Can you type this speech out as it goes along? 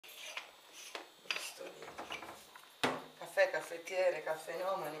caffettiere,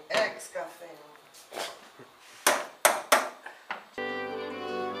 caffeinomani, ex caffeinomani.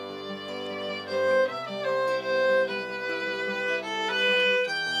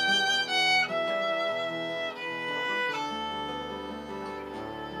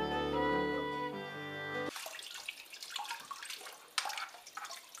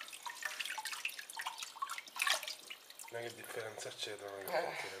 Ma che differenza c'è tra una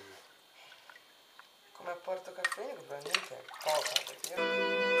caffettiera? Come apporto caffeinico probabilmente è poca, perché non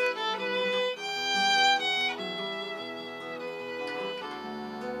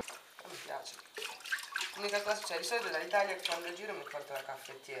mi piace. L'unica cosa, cioè di solito dall'Italia quando giro mi porto la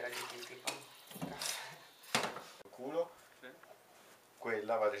caffettiera di tipo. Il culo, sì.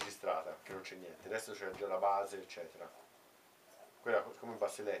 Quella va registrata, che non c'è niente, adesso c'è già la base eccetera. Quella come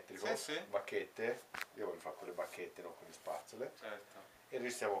basso elettrico, sì, sì. Bacchette, io voglio fare con le bacchette, non con le spazzole, certo. E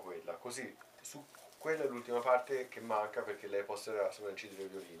registriamo quella, così su quella è l'ultima parte che manca perché lei possa incidere i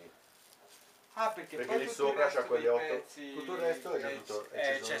violini. Ah, perché poi lì sopra c'ha quelle 8, pezzi, tutto il resto è tutto.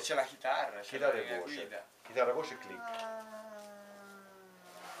 C'è la chitarra, c'è chitarra la e voce. guida. Chitarra, voce e click.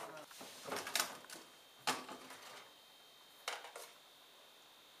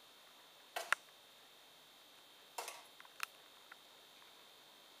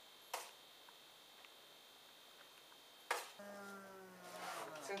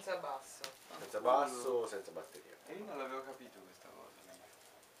 Senza basso. Senza basso, senza batteria. E io non l'avevo capito questa cosa.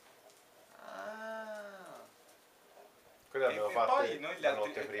 Quella l'abbiamo fatta la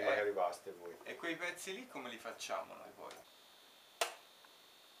notte prima che arrivaste voi. E quei pezzi lì come li facciamo noi poi?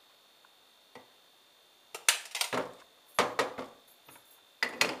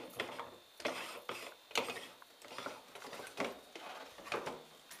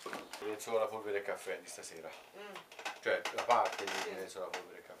 Lenzuola, polvere e caffè di stasera. Cioè la parte di lenzuola,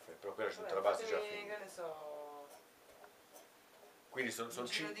 polvere e caffè, però quella c'è tutta la base già finita. Che ne so. Quindi sono un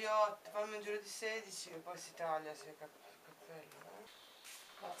giro di 8, fammi un giro di 16 e poi si taglia se cappello.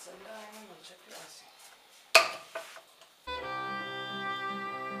 Mazza dai, non c'è più, sì.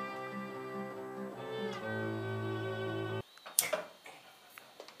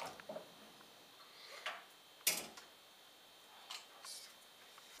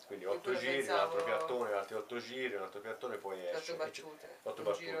 Quindi 8 giri, un altro piattone, altri 8 giri, un altro piattone, poi esce. 8 battute. 8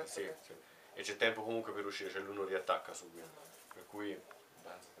 battute, sì, sì. E c'è tempo comunque per uscire, cioè lui non riattacca subito. Per cui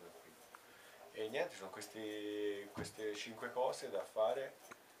abbastanza tranquillo. E niente, sono queste 5 cose da fare,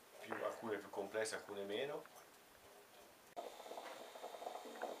 alcune più complesse, alcune meno.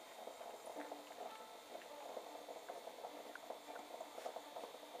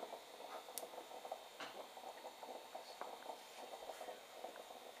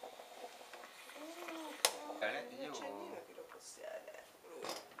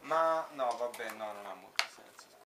 Ma no, vabbè, no, non ha molto.